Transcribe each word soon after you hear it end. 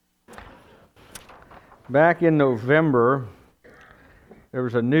Back in November, there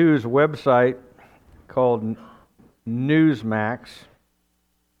was a news website called Newsmax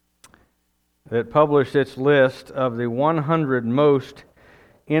that published its list of the 100 most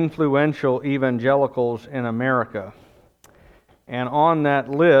influential evangelicals in America. And on that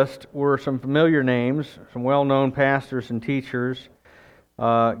list were some familiar names, some well-known pastors and teachers,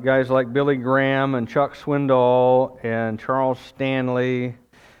 guys like Billy Graham and Chuck Swindoll and Charles Stanley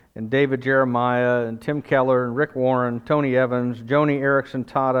and David Jeremiah and Tim Keller and Rick Warren, Tony Evans, Joni Eareckson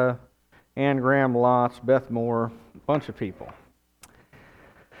Tada, Ann Graham Lotz, Beth Moore, a bunch of people.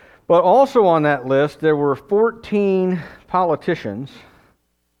 But also on that list there were 14 politicians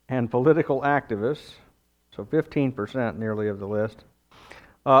and political activists, so 15% nearly of the list.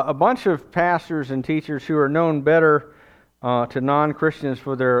 A bunch of pastors and teachers who are known better to non-Christians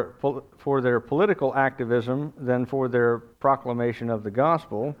for their political activism than for their proclamation of the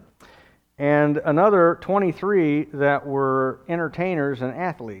gospel, and another 23 that were entertainers and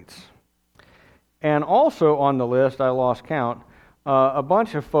athletes. And also on the list, I lost count, a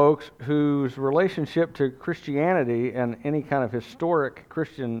bunch of folks whose relationship to Christianity and any kind of historic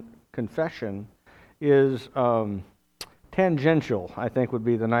Christian confession is tangential, I think would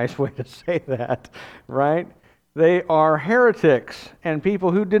be the nice way to say that, right? They are heretics and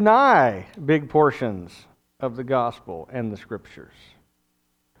people who deny big portions of the gospel and the scriptures.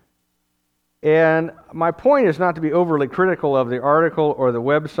 And my point is not to be overly critical of the article or the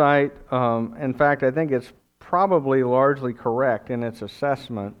website. In fact, I think it's probably largely correct in its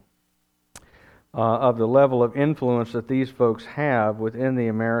assessment of the level of influence that these folks have within the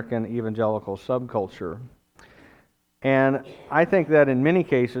American evangelical subculture. And I think that in many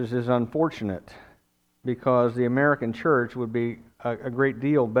cases is unfortunate, because the American church would be a great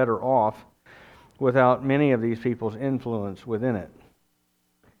deal better off without many of these people's influence within it.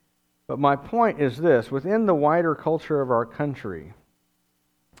 But my point is this: within the wider culture of our country,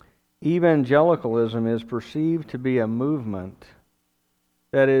 evangelicalism is perceived to be a movement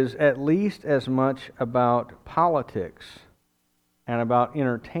that is at least as much about politics and about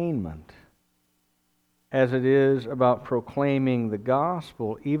entertainment as it is about proclaiming the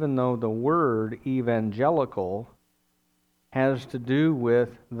gospel, even though the word evangelical has to do with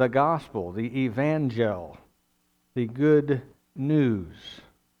the gospel, the evangel, the good news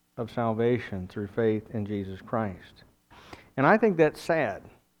of salvation through faith in Jesus Christ. And I think that's sad.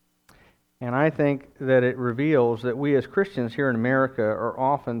 And I think that it reveals that we as Christians here in America are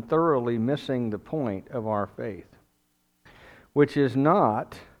often thoroughly missing the point of our faith, which is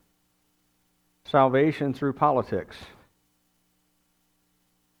not salvation through politics.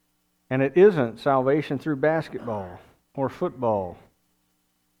 And it isn't salvation through basketball or football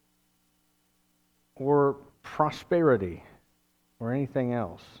or prosperity or anything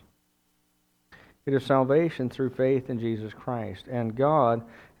else. It is salvation through faith in Jesus Christ. And God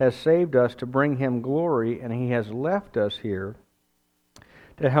has saved us to bring Him glory, and He has left us here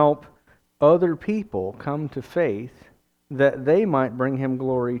to help other people come to faith that they might bring Him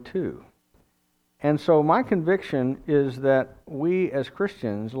glory too. And so my conviction is that we as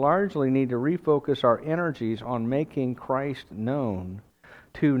Christians largely need to refocus our energies on making Christ known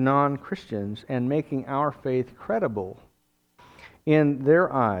to non-Christians and making our faith credible in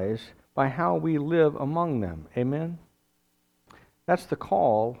their eyes by how we live among them. Amen? That's the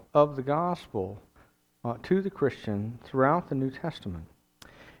call of the gospel to the Christian throughout the New Testament.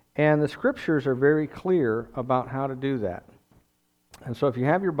 And the Scriptures are very clear about how to do that. And so if you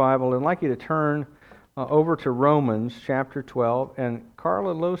have your Bible, I'd like you to turn over to Romans chapter 12. And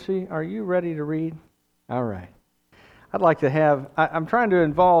Carla Losi, are you ready to read? All right. I'd like to I'm trying to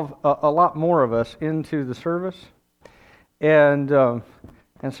involve a lot more of us into the service. And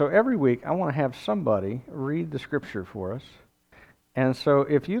so every week I want to have somebody read the Scripture for us. And so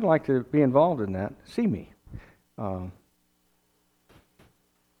if you'd like to be involved in that, see me.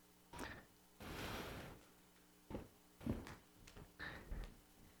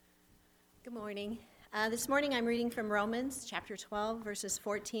 Good morning. This morning I'm reading from Romans chapter 12, verses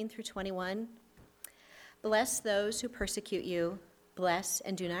 14 through 21. Bless those who persecute you. Bless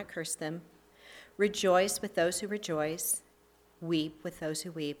and do not curse them. Rejoice with those who rejoice. Weep with those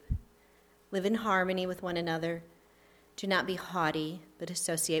who weep. Live in harmony with one another. Do not be haughty, but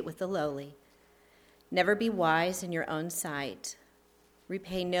associate with the lowly. Never be wise in your own sight.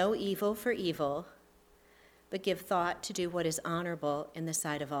 Repay no evil for evil, but give thought to do what is honorable in the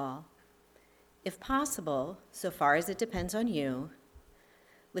sight of all. If possible, so far as it depends on you,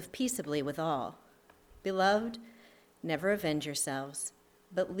 live peaceably with all. Beloved, never avenge yourselves,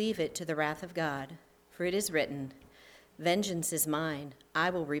 but leave it to the wrath of God, for it is written, "Vengeance is mine,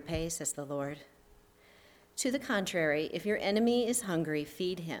 I will repay," says the Lord. To the contrary, if your enemy is hungry,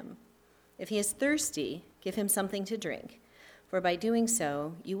 feed him. If he is thirsty, give him something to drink, for by doing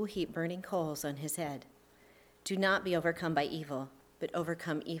so, you will heap burning coals on his head. Do not be overcome by evil, but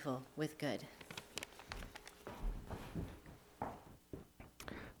overcome evil with good.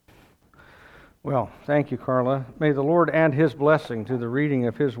 Well, thank you, Carla. May the Lord add His blessing to the reading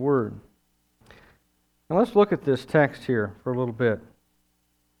of His Word. Now let's look at this text here for a little bit.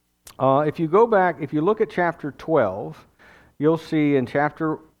 If you go back, if you look at chapter 12, you'll see in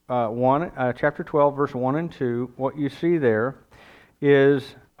chapter 12, verse 1 and 2, what you see there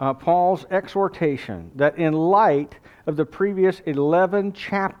is Paul's exhortation that in light of the previous 11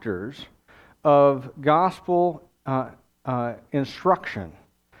 chapters of gospel instruction,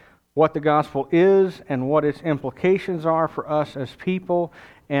 what the gospel is and what its implications are for us as people,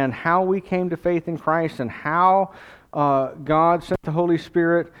 and how we came to faith in Christ, and how God sent the Holy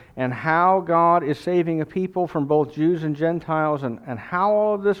Spirit, and how God is saving a people from both Jews and Gentiles, and how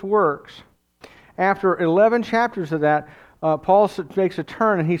all of this works. After 11 chapters of that, Paul makes a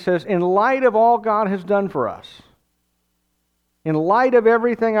turn and he says, in light of all God has done for us, in light of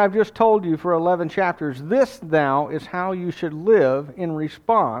everything I've just told you for 11 chapters, this now is how you should live in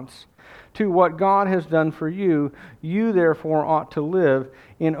response to what God has done for you. You therefore ought to live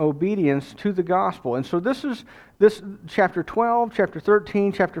in obedience to the gospel. And so this chapter 12, chapter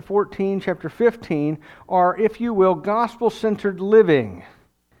 13, chapter 14, chapter 15 are, if you will, gospel-centered living.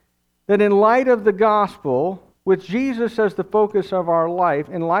 That in light of the gospel, with Jesus as the focus of our life,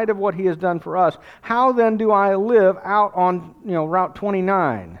 in light of what He has done for us, how then do I live out on Route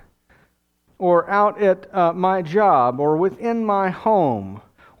 29, or out at my job, or within my home,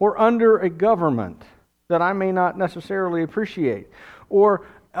 or under a government that I may not necessarily appreciate, or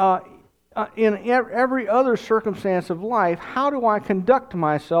in every other circumstance of life? How do I conduct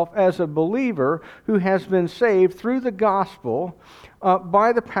myself as a believer who has been saved through the gospel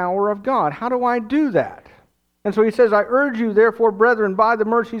by the power of God? How do I do that? And so he says, I urge you, therefore, brethren, by the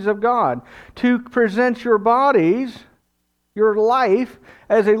mercies of God, to present your bodies, your life,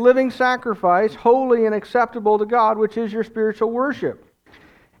 as a living sacrifice, holy and acceptable to God, which is your spiritual worship.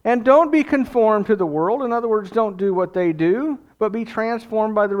 And don't be conformed to the world. In other words, don't do what they do, but be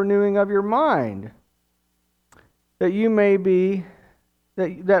transformed by the renewing of your mind, that you may be,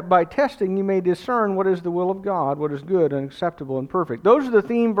 that by testing you may discern what is the will of God, what is good and acceptable and perfect. Those are the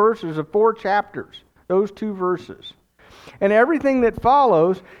theme verses of 4 chapters. Those 2 verses. And everything that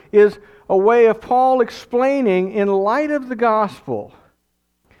follows is a way of Paul explaining, in light of the gospel,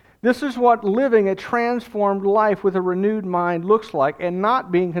 this is what living a transformed life with a renewed mind looks like, and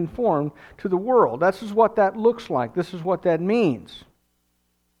not being conformed to the world. This is what that looks like. This is what that means.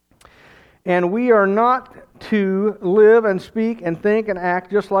 And we are not to live and speak and think and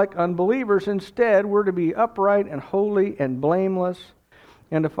act just like unbelievers. Instead, we're to be upright and holy and blameless,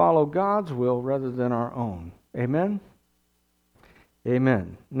 and to follow God's will rather than our own. Amen?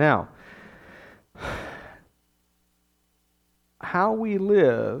 Amen. Now, how we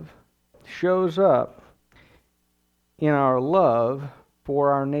live shows up in our love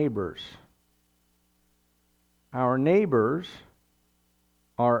for our neighbors. Our neighbors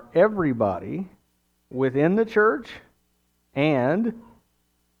are everybody within the church and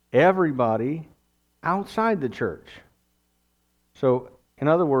everybody outside the church. So, in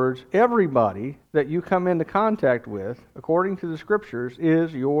other words, everybody that you come into contact with, according to the Scriptures,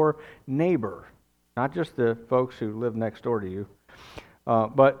 is your neighbor. Not just the folks who live next door to you,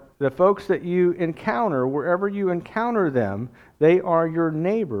 but the folks that you encounter, wherever you encounter them, they are your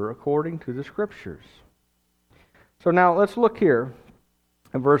neighbor according to the Scriptures. So now let's look here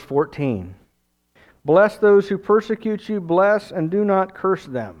at verse 14. Bless those who persecute you, bless and do not curse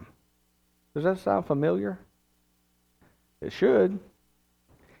them. Does that sound familiar? It should.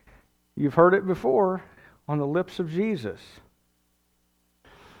 You've heard it before on the lips of Jesus.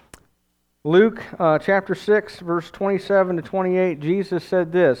 Luke chapter 6, verse 27 to 28, Jesus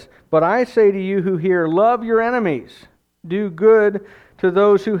said this, But I say to you who hear, love your enemies, do good to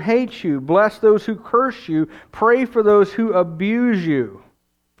those who hate you, bless those who curse you, pray for those who abuse you.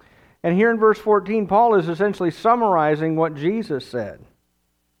 And here in verse 14, Paul is essentially summarizing what Jesus said.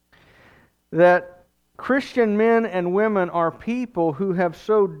 That Christian men and women are people who have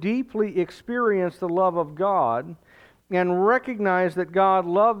so deeply experienced the love of God and recognize that God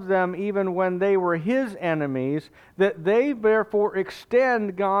loved them even when they were His enemies, that they therefore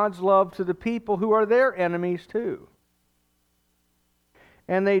extend God's love to the people who are their enemies too.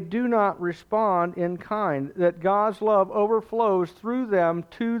 And they do not respond in kind, that God's love overflows through them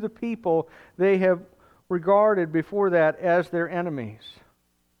to the people they have regarded before that as their enemies.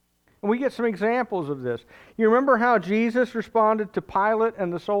 And we get some examples of this. You remember how Jesus responded to Pilate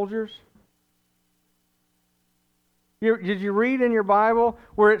and the soldiers? Did you read in your Bible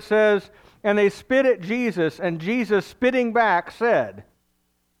where it says, and they spit at Jesus, and Jesus, spitting back, said,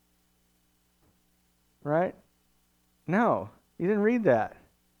 right? No, you didn't read that.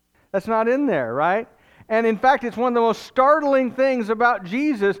 That's not in there, right? And in fact, it's one of the most startling things about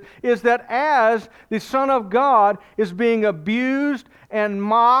Jesus is that as the Son of God is being abused and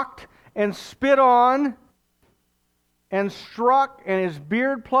mocked and spit on and struck and his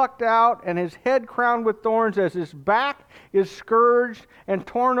beard plucked out and his head crowned with thorns, as his back is scourged and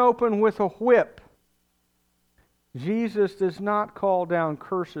torn open with a whip, Jesus does not call down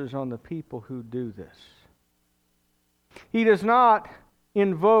curses on the people who do this. He does not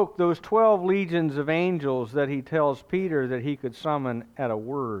invoke those 12 legions of angels that he tells Peter that he could summon at a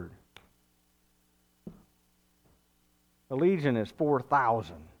word. A legion is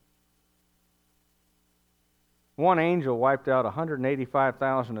 4,000. One angel wiped out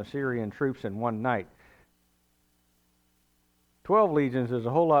 185,000 Assyrian troops in one night. 12 legions is a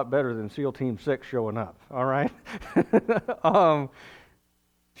whole lot better than SEAL Team 6 showing up, all right?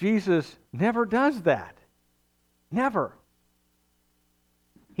 Jesus never does that. Never.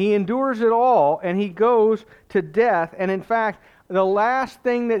 He endures it all, and he goes to death. And in fact, the last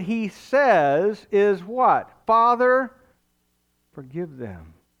thing that he says is what? Father, forgive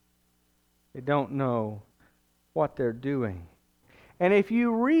them. They don't know what they're doing. And if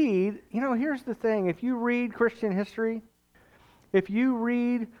you read, here's the thing. If you read Christian history, if you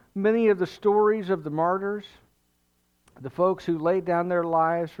read many of the stories of the martyrs, the folks who laid down their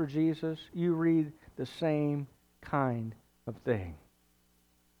lives for Jesus, you read the same kind of thing.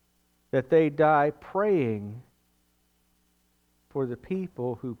 That they die praying for the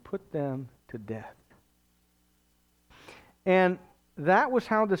people who put them to death. And that was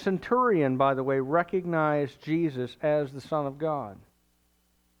how the centurion, by the way, recognized Jesus as the Son of God.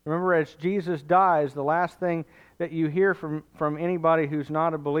 Remember, as Jesus dies, the last thing that you hear from anybody who's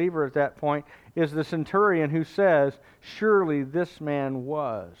not a believer at that point is the centurion who says, surely this man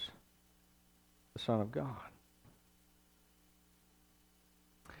was the Son of God.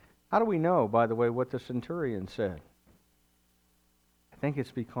 How do we know, by the way, what the centurion said? I think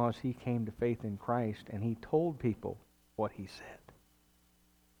it's because he came to faith in Christ and he told people what he said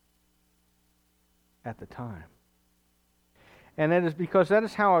at the time. And that is because that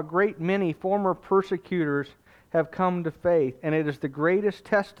is how a great many former persecutors have come to faith. And it is the greatest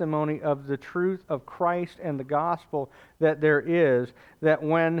testimony of the truth of Christ and the gospel that there is, that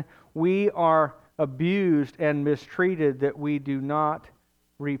when we are abused and mistreated, that we do not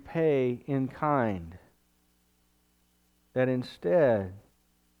repay in kind. That instead,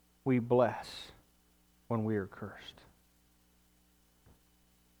 we bless when we are cursed.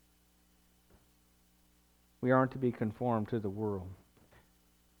 We aren't to be conformed to the world.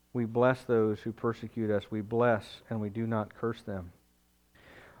 We bless those who persecute us. We bless and we do not curse them.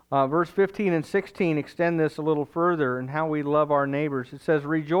 Verse 15 and 16 extend this a little further in how we love our neighbors. It says,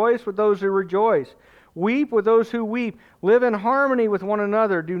 rejoice with those who rejoice. Weep with those who weep. Live in harmony with one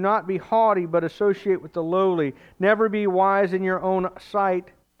another. Do not be haughty, but associate with the lowly. Never be wise in your own sight.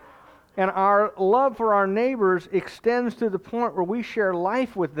 And our love for our neighbors extends to the point where we share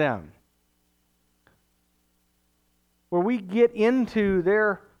life with them. Where we get into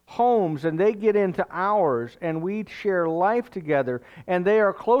their homes and they get into ours and we share life together, and they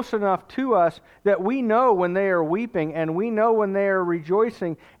are close enough to us that we know when they are weeping and we know when they are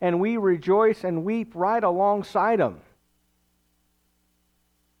rejoicing, and we rejoice and weep right alongside them.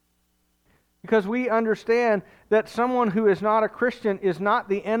 Because we understand that someone who is not a Christian is not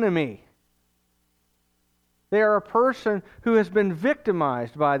the enemy. They are a person who has been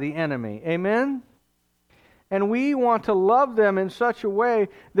victimized by the enemy. Amen? And we want to love them in such a way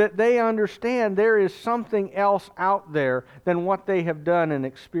that they understand there is something else out there than what they have done and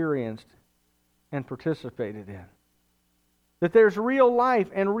experienced and participated in. That there's real life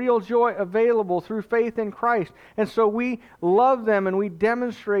and real joy available through faith in Christ. And so we love them and we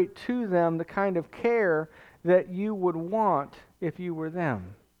demonstrate to them the kind of care that you would want if you were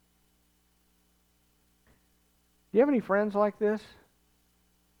them. Do you have any friends like this?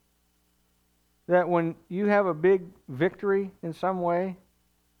 That when you have a big victory in some way,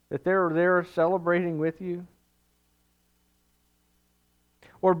 that they're there celebrating with you?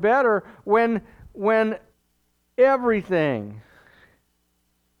 Or better, when everything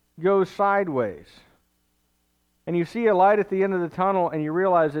goes sideways and you see a light at the end of the tunnel and you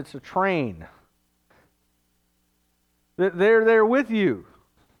realize it's a train, that they're there with you.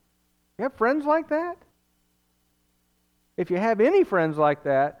 You have friends like that? If you have any friends like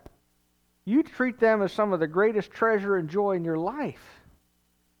that, You treat them as some of the greatest treasure and joy in your life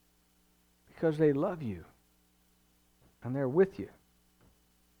because they love you and they're with you.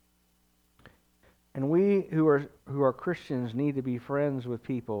 And we who are Christians need to be friends with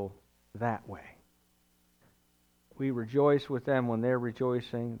people that way. We rejoice with them when they're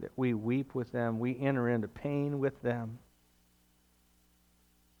rejoicing, that we weep with them, we enter into pain with them,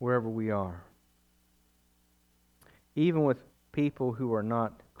 wherever we are. Even with people who are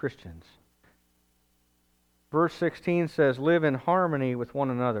not Christians. Verse 16 says, live in harmony with one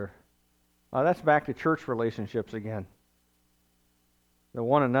another. That's back to church relationships again. The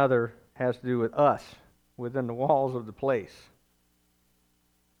one another has to do with us within the walls of the place.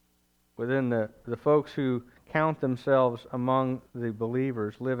 Within the folks who count themselves among the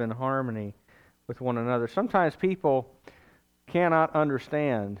believers, live in harmony with one another. Sometimes people cannot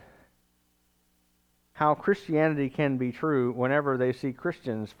understand how Christianity can be true whenever they see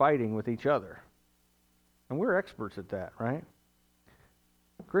Christians fighting with each other. And we're experts at that, right?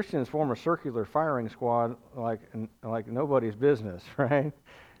 Christians form a circular firing squad like nobody's business, right?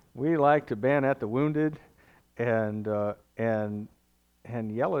 We like to bayonet the wounded and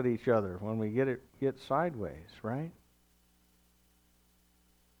yell at each other when we get sideways, right?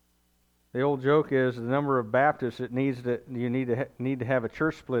 The old joke is the number of Baptists you need to have a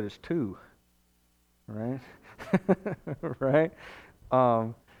church split is 2, right? Right?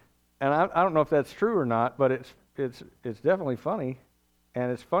 And I don't know if that's true or not, but it's definitely funny,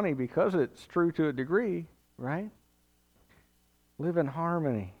 and it's funny because it's true to a degree, right? Live in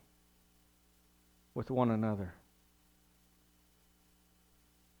harmony with one another.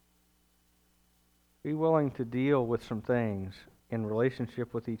 Be willing to deal with some things in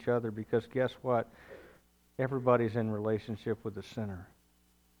relationship with each other, because guess what? Everybody's in relationship with the sinner.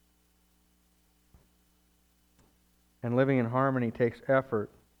 And living in harmony takes effort,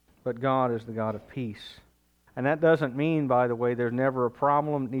 but God is the God of peace. And that doesn't mean, by the way, there's never a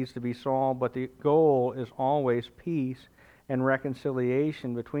problem that needs to be solved, but the goal is always peace and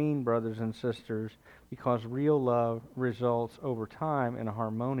reconciliation between brothers and sisters, because real love results over time in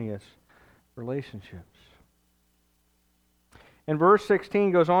harmonious relationships. And verse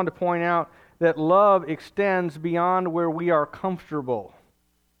 16 goes on to point out that love extends beyond where we are comfortable.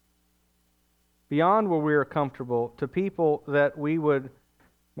 Beyond where we are comfortable to people that we would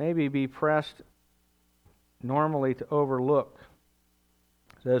maybe be pressed normally to overlook.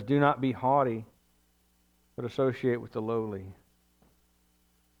 It says, do not be haughty, but associate with the lowly.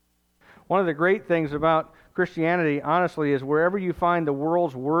 One of the great things about Christianity, honestly, is wherever you find the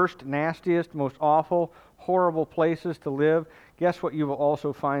world's worst, nastiest, most awful, horrible places to live, guess what you will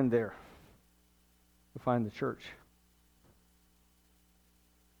also find there? You'll find the church.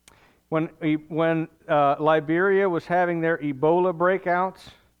 When Liberia was having their Ebola breakouts,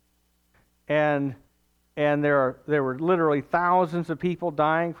 and there were literally thousands of people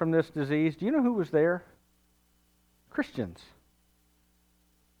dying from this disease, do you know who was there? Christians.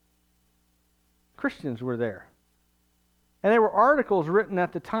 Christians were there. And there were articles written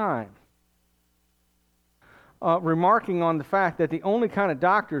at the time remarking on the fact that the only kind of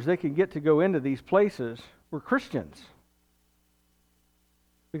doctors they could get to go into these places were Christians.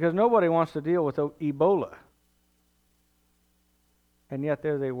 Because nobody wants to deal with Ebola. And yet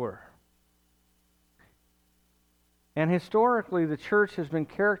there they were. And historically, the church has been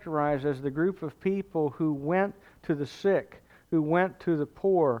characterized as the group of people who went to the sick, who went to the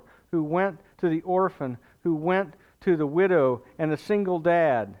poor, who went to the orphan, who went to the widow and the single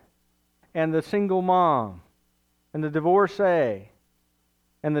dad, and the single mom, and the divorcee,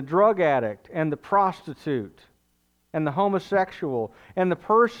 and the drug addict, and the prostitute, and the homosexual, and the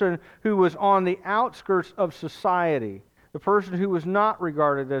person who was on the outskirts of society, the person who was not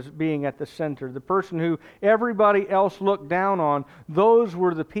regarded as being at the center, the person who everybody else looked down on. Those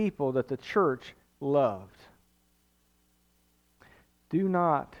were the people that the church loved. Do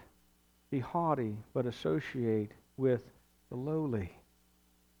not be haughty, but associate with the lowly.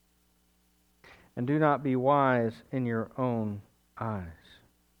 And do not be wise in your own eyes.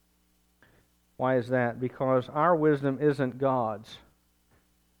 Why is that? Because our wisdom isn't God's.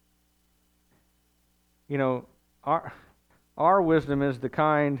 You know, our wisdom is the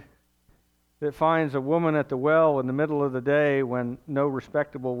kind that finds a woman at the well in the middle of the day when no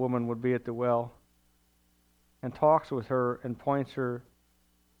respectable woman would be at the well, and talks with her and points her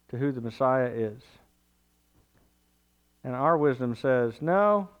to who the Messiah is. And our wisdom says,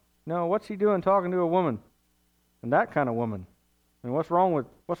 no, what's he doing talking to a woman? And that kind of woman. And what's wrong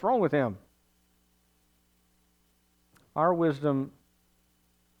with him? Our wisdom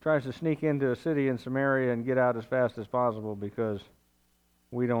tries to sneak into a city in Samaria and get out as fast as possible because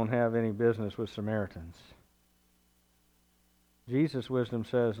we don't have any business with Samaritans. Jesus' wisdom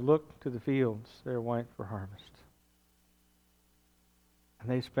says, look to the fields, they're white for harvest. And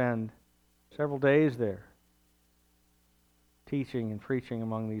they spend several days there teaching and preaching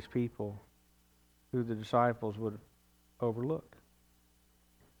among these people who the disciples would overlook.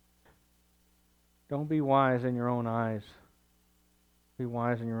 Don't be wise in your own eyes. Be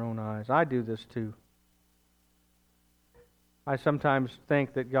wise in your own eyes. I do this too. I sometimes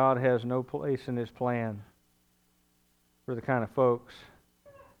think that God has no place in His plan for the kind of folks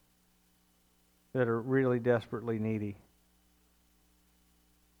that are really desperately needy.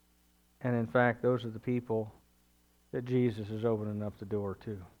 And in fact, those are the people that Jesus is opening up the door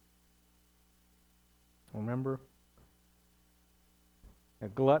to. Remember? A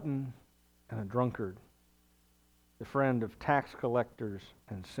glutton and a drunkard, the friend of tax collectors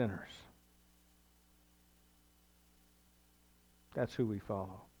and sinners. That's who we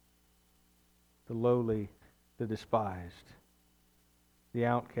follow. The lowly, the despised, the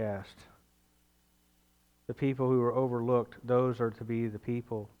outcast, the people who are overlooked, those are to be the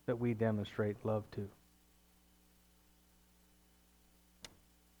people that we demonstrate love to.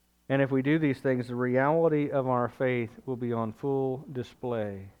 And if we do these things, the reality of our faith will be on full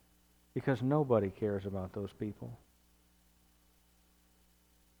display, because nobody cares about those people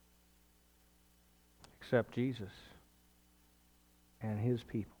except Jesus and His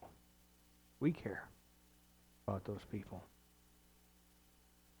people. We care about those people.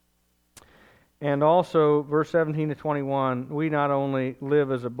 And also, verse 17 to 21, we not only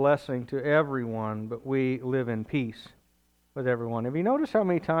live as a blessing to everyone, but we live in peace with everyone. Have you noticed how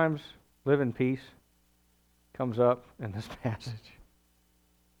many times live in peace comes up in this passage?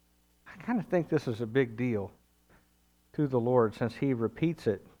 I kind of think this is a big deal to the Lord, since He repeats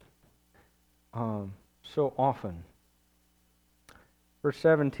it so often. Verse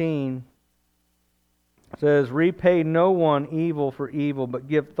 17 says, repay no one evil for evil, but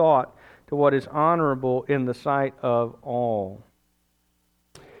give thought to what is honorable in the sight of all.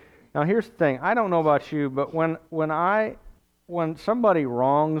 Now here's the thing. I don't know about you, but when somebody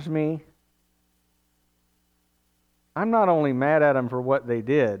wrongs me, I'm not only mad at them for what they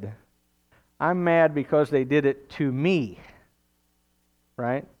did, I'm mad because they did it to me.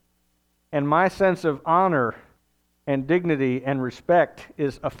 Right? And my sense of honor and dignity and respect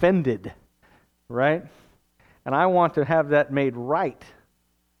is offended. Right? And I want to have that made right.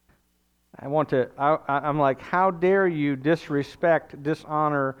 I'm like, how dare you disrespect,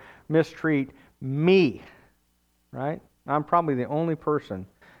 dishonor, mistreat me? Right? I'm probably the only person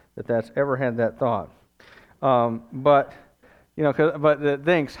that's ever had that thought. But that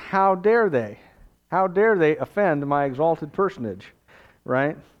thinks, how dare they? How dare they offend my exalted personage?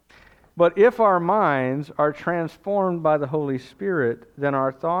 Right? But if our minds are transformed by the Holy Spirit, then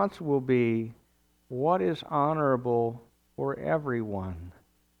our thoughts will be, what is honorable for everyone,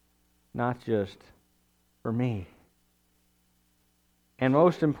 not just for me. And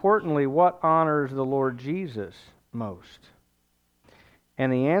most importantly, what honors the Lord Jesus most?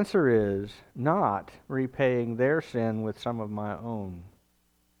 And the answer is not repaying their sin with some of my own.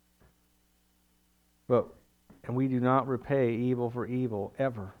 And we do not repay evil for evil,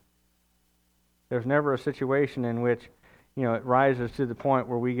 ever. There's never a situation in which, it rises to the point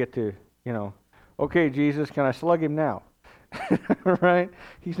where we get to, okay, Jesus, can I slug him now? Right?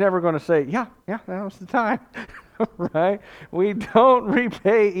 He's never going to say, yeah, now's the time. Right? We don't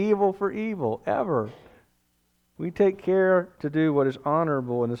repay evil for evil, ever. We take care to do what is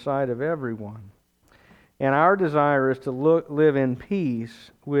honorable in the sight of everyone. And our desire is to live in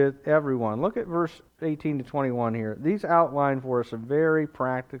peace with everyone. Look at verse 18 to 21 here. These outline for us a very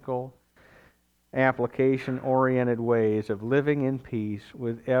practical, application-oriented ways of living in peace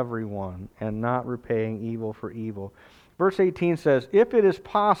with everyone and not repaying evil for evil. Verse 18 says, if it is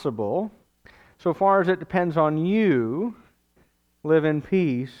possible, so far as it depends on you, live in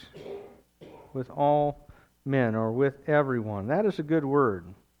peace with all men, or with everyone. That is a good word.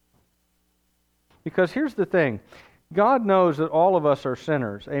 Because here's the thing. God knows that all of us are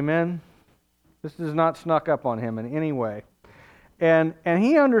sinners. Amen? This is not snuck up on Him in any way. And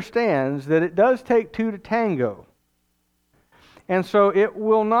He understands that it does take two to tango. And so it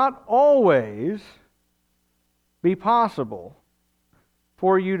will not always be possible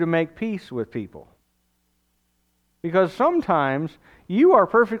for you to make peace with people. Because sometimes you are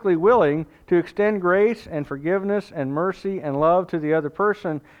perfectly willing to extend grace and forgiveness and mercy and love to the other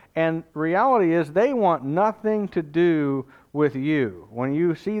person, and reality is they want nothing to do with you. When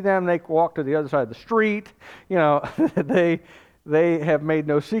you see them, they walk to the other side of the street. They have made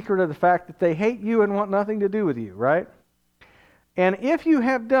no secret of the fact that they hate you and want nothing to do with you, right? And if you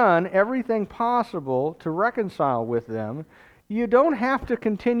have done everything possible to reconcile with them, you don't have to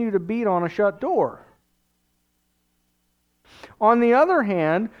continue to beat on a shut door. On the other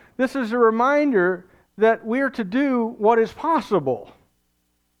hand, this is a reminder that we're to do what is possible.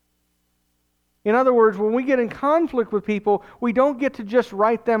 In other words, when we get in conflict with people, we don't get to just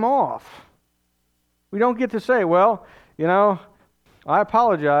write them off. We don't get to say, well, I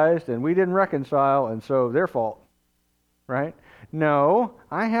apologized and we didn't reconcile and so their fault. Right? No,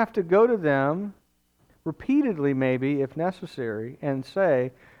 I have to go to them repeatedly maybe if necessary and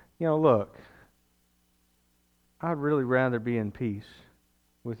say, look, I'd really rather be in peace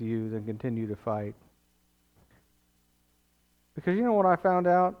with you than continue to fight. Because you know what I found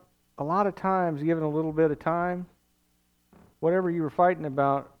out? A lot of times, given a little bit of time, whatever you were fighting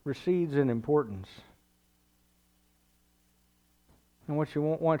about recedes in importance. And what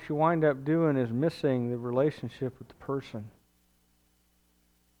you wind up doing is missing the relationship with the person.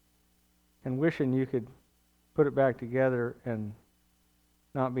 And wishing you could put it back together and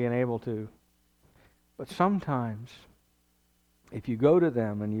not being able to. But sometimes, if you go to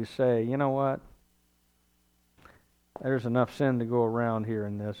them and you say, you know what? There's enough sin to go around here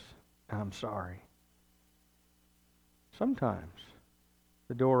in this. I'm sorry. Sometimes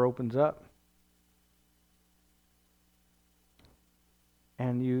the door opens up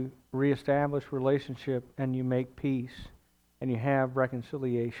and you reestablish relationship and you make peace and you have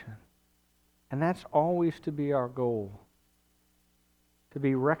reconciliation. And that's always to be our goal. To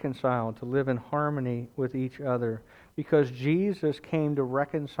be reconciled, to live in harmony with each other. Because Jesus came to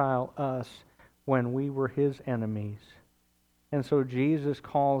reconcile us when we were His enemies. And so Jesus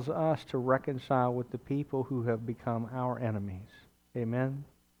calls us to reconcile with the people who have become our enemies. Amen?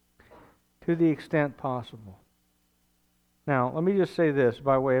 To the extent possible. Now, let me just say this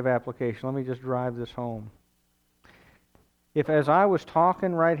by way of application. Let me just drive this home. If as I was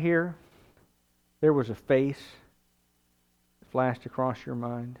talking right here, there was a face that flashed across your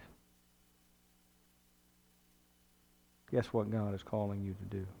mind, guess what God is calling you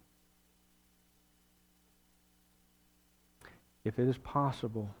to do? If it is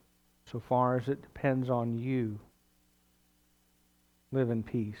possible, so far as it depends on you, live in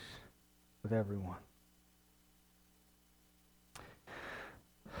peace with everyone.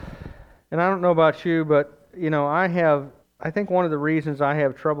 And I don't know about you, but I think one of the reasons I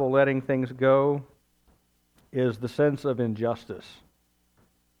have trouble letting things go is the sense of injustice.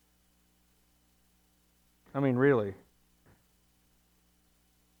 I mean, really.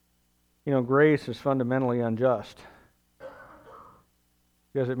 Grace is fundamentally unjust.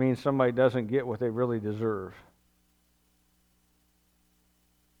 Because it means somebody doesn't get what they really deserve.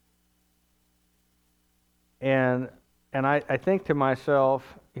 And I think to myself,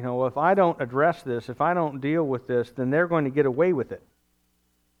 if I don't address this, if I don't deal with this, then they're going to get away with it.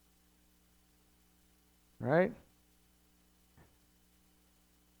 Right?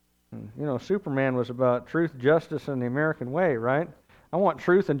 Superman was about truth, justice, and the American way, right? I want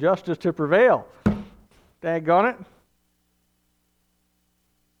truth and justice to prevail. Daggone it.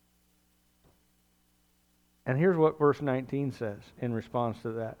 And here's what verse 19 says in response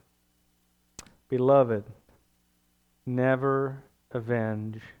to that. Beloved, never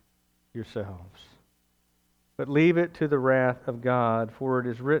avenge yourselves, but leave it to the wrath of God, for it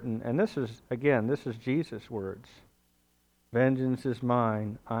is written, and this is Jesus' words, vengeance is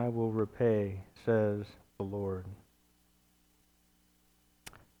mine, I will repay, says the Lord.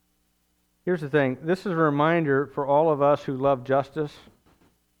 Here's the thing, this is a reminder for all of us who love justice.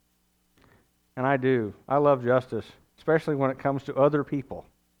 And I do. I love justice, especially when it comes to other people,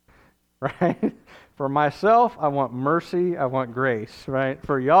 right? For myself, I want mercy, I want grace, right?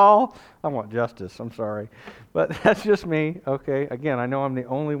 For y'all, I want justice. I'm sorry. But that's just me, okay? Again, I know I'm the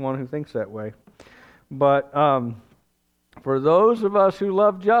only one who thinks that way. But for those of us who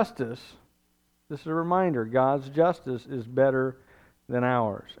love justice, this is a reminder, God's justice is better than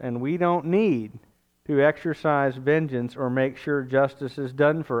ours. And we don't need to exercise vengeance or make sure justice is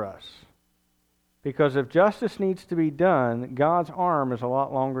done for us. Because if justice needs to be done, God's arm is a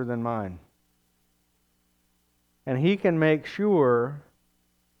lot longer than mine. And He can make sure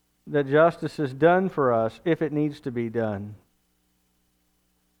that justice is done for us if it needs to be done.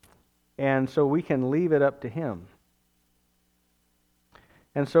 And so we can leave it up to Him.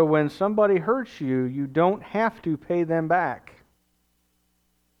 And so when somebody hurts you, you don't have to pay them back.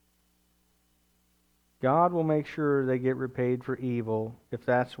 God will make sure they get repaid for evil if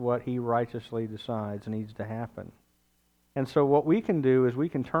that's what He righteously decides needs to happen. And so what we can do is we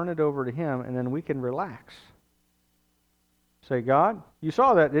can turn it over to Him and then we can relax. Say, God, you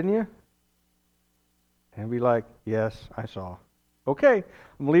saw that, didn't you? And be like, yes, I saw. Okay,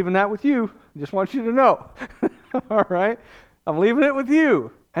 I'm leaving that with you. Just want you to know. All right? I'm leaving it with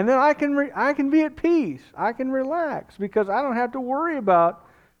you. And then I can be at peace. I can relax because I don't have to worry about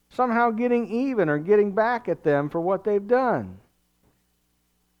somehow getting even or getting back at them for what they've done.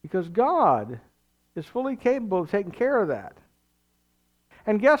 Because God is fully capable of taking care of that.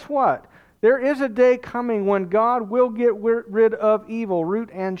 And guess what? There is a day coming when God will get rid of evil, root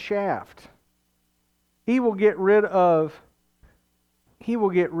and shaft. He will get rid of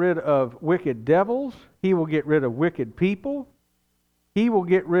wicked devils. He will get rid of wicked people. He will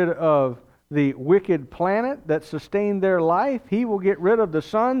get rid of the wicked planet that sustained their life. He will get rid of the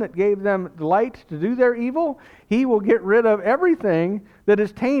sun that gave them light to do their evil. He will get rid of everything that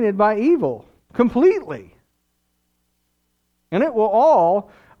is tainted by evil completely. And it will all,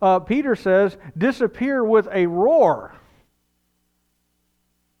 Peter says, disappear with a roar.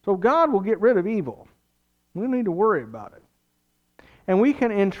 So God will get rid of evil. We don't need to worry about it. And we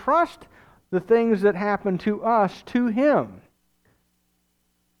can entrust the things that happen to us to Him.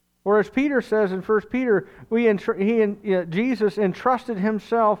 Or as Peter says in 1 Peter, Jesus entrusted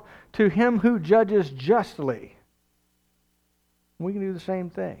Himself to Him who judges justly. We can do the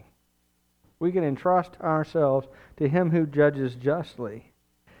same thing. We can entrust ourselves to Him who judges justly.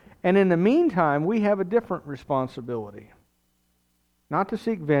 And in the meantime, we have a different responsibility. Not to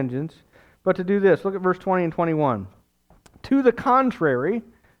seek vengeance, but to do this. Look at verse 20 and 21. To the contrary,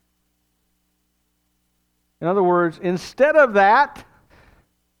 in other words, instead of that,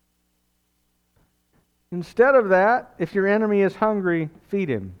 if your enemy is hungry, feed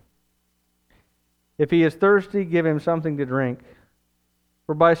him. If he is thirsty, give him something to drink.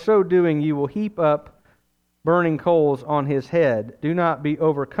 For by so doing you will heap up burning coals on his head. Do not be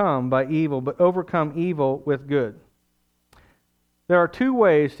overcome by evil, but overcome evil with good. There are two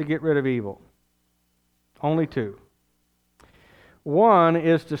ways to get rid of evil. Only two. One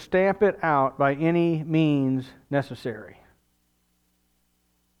is to stamp it out by any means necessary.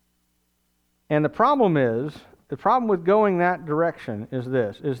 And the problem with going that direction is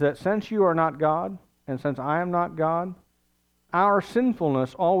this, is that since you are not God, and since I am not God, our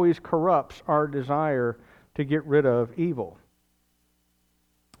sinfulness always corrupts our desire to get rid of evil.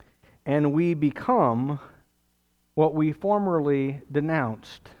 And we become what we formerly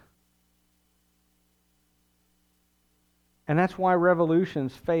denounced. And that's why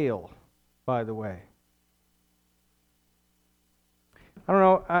revolutions fail, by the way. I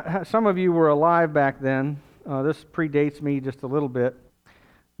don't know, some of you were alive back then. This predates me just a little bit.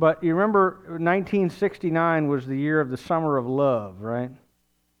 But you remember 1969 was the year of the Summer of Love, right?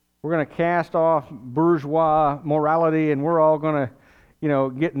 We're going to cast off bourgeois morality and we're all going to,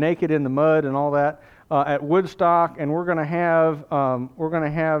 get naked in the mud and all that at Woodstock, and we're going to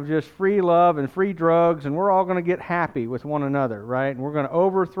have just free love and free drugs, and we're all going to get happy with one another, right? And we're going to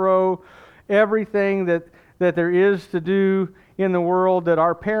overthrow everything that there is to do in the world that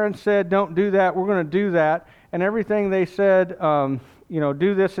our parents said don't do that. We're going to do that, and everything they said,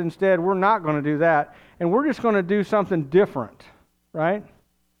 do this instead. We're not going to do that, and we're just going to do something different, right?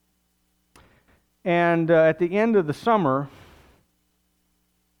 And at the end of the summer,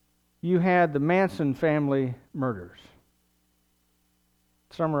 you had the Manson family murders.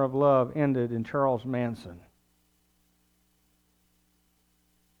 Summer of Love ended in Charles Manson.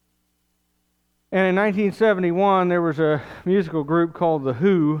 And in 1971, there was a musical group called The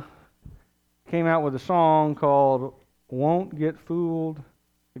Who, came out with a song called Won't Get Fooled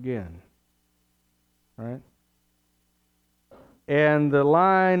Again. Right? And the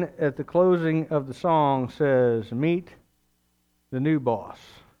line at the closing of the song says, "Meet the new boss."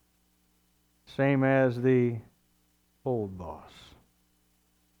 Same as the old boss.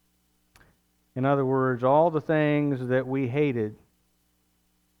 In other words, all the things that we hated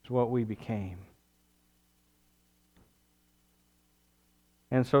is what we became.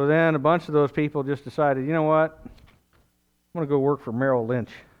 And so then a bunch of those people just decided, you know what? I'm going to go work for Merrill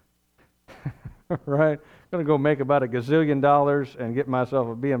Lynch. Right? I'm going to go make about $1 gazillion and get myself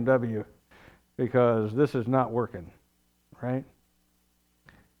a BMW because this is not working. Right?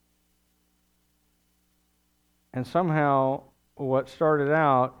 And somehow what started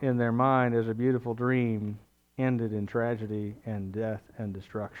out in their mind as a beautiful dream ended in tragedy and death and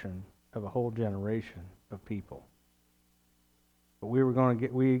destruction of a whole generation of people. But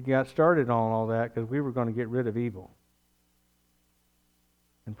we got started on all that because we were going to get rid of evil.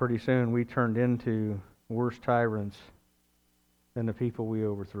 And pretty soon we turned into worse tyrants than the people we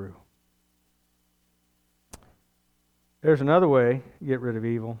overthrew. There's another way to get rid of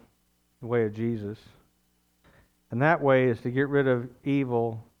evil, the way of Jesus. And that way is to get rid of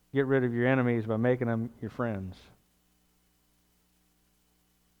evil, get rid of your enemies by making them your friends.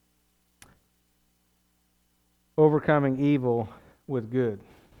 overcoming evil with good.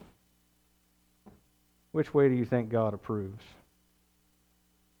 Which way do you think God approves?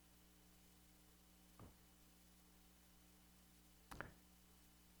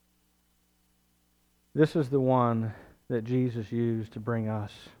 This is the one that Jesus used to bring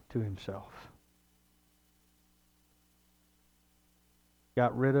us to Himself.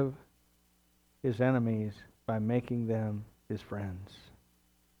 Got rid of His enemies by making them His friends,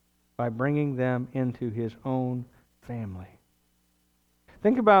 by bringing them into His own family.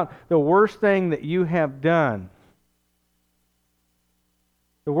 Think about the worst thing that you have done.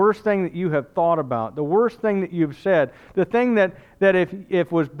 The worst thing that you have thought about, the worst thing that you've said, the thing that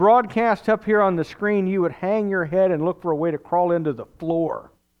if was broadcast up here on the screen, you would hang your head and look for a way to crawl into the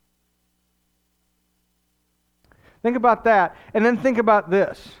floor. Think about that, and then think about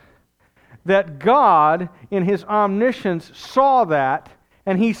this. That God, in His omniscience, saw that,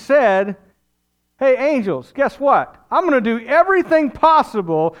 and He said, hey, angels, guess what? I'm going to do everything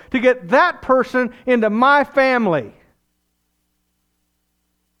possible to get that person into my family.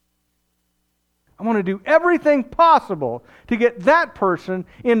 I want to do everything possible to get that person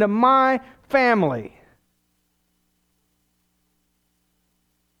into my family.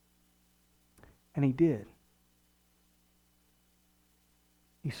 And He did.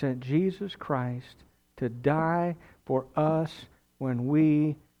 He sent Jesus Christ to die for us when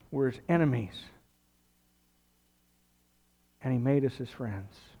we were His enemies. And He made us His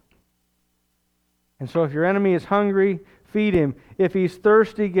friends. And so if your enemy is hungry, feed him. If he's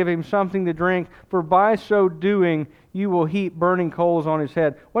thirsty, give him something to drink, for by so doing, you will heap burning coals on his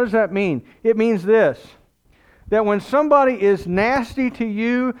head. What does that mean? It means this, that when somebody is nasty to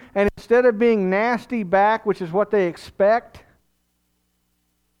you, and instead of being nasty back, which is what they expect,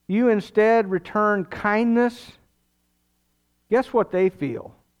 you instead return kindness, guess what they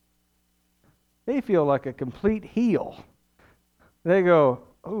feel? They feel like a complete heel. They go,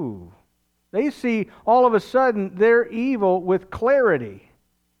 ooh. They see all of a sudden their evil with clarity.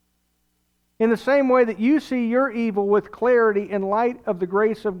 In the same way that you see your evil with clarity in light of the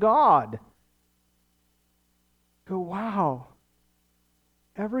grace of God. Go, wow.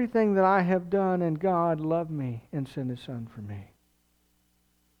 Everything that I have done, and God loved me and sent His Son for me.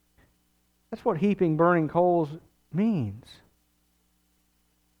 That's what heaping burning coals means.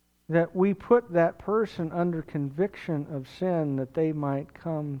 That we put that person under conviction of sin that they might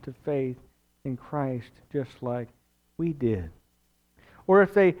come to faith in Christ just like we did. Or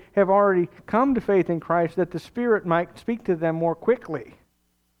if they have already come to faith in Christ, that the Spirit might speak to them more quickly.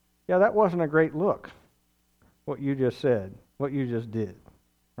 Yeah, that wasn't a great look, what you just said, what you just did,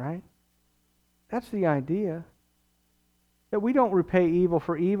 right? That's the idea. That we don't repay evil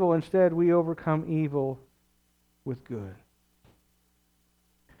for evil, instead we overcome evil with good.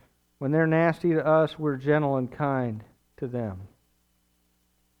 When they're nasty to us, we're gentle and kind to them.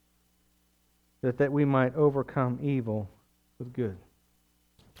 That we might overcome evil with good.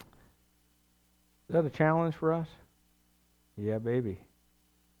 Is that a challenge for us? Yeah, baby.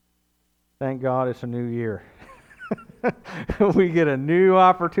 Thank God it's a new year. We get a new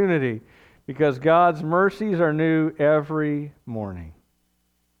opportunity because God's mercies are new every morning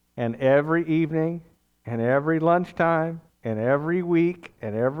and every evening and every lunchtime and every week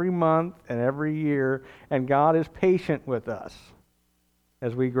and every month and every year. And God is patient with us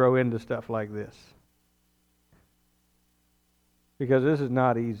as we grow into stuff like this. Because this is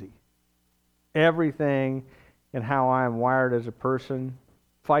not easy. Everything in how I am wired as a person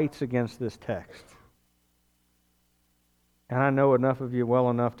fights against this text. And I know enough of you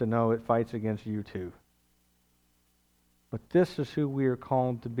well enough to know it fights against you too. But this is who we are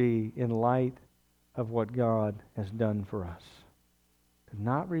called to be in light of what God has done for us. To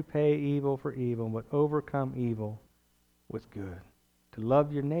not repay evil for evil, but overcome evil with good. To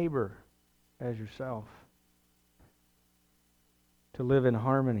love your neighbor as yourself. To live in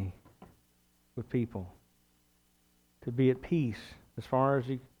harmony with people. To be at peace as far as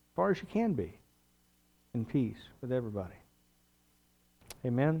you can be. In peace with everybody.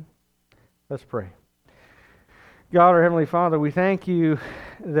 Amen? Let's pray. God, our Heavenly Father, we thank You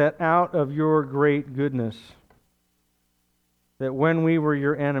that out of Your great goodness, that when we were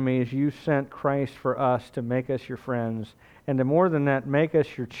Your enemies, You sent Christ for us to make us Your friends, and to more than that, make us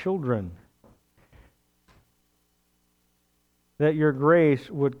Your children. That Your grace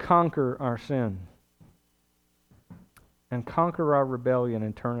would conquer our sin and conquer our rebellion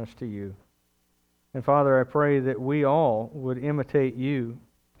and turn us to You. And Father, I pray that we all would imitate You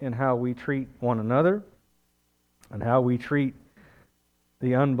in how we treat one another and how we treat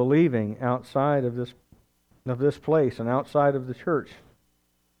the unbelieving outside of this place and outside of the church.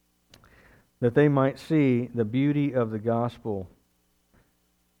 that they might see the beauty of the gospel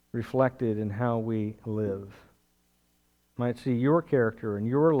reflected in how we live. Might see your character and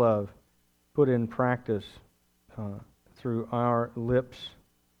your love put in practice through our lips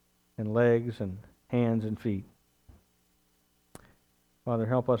and legs and hands and feet. Father,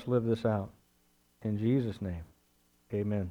 help us live this out. In Jesus' name, amen.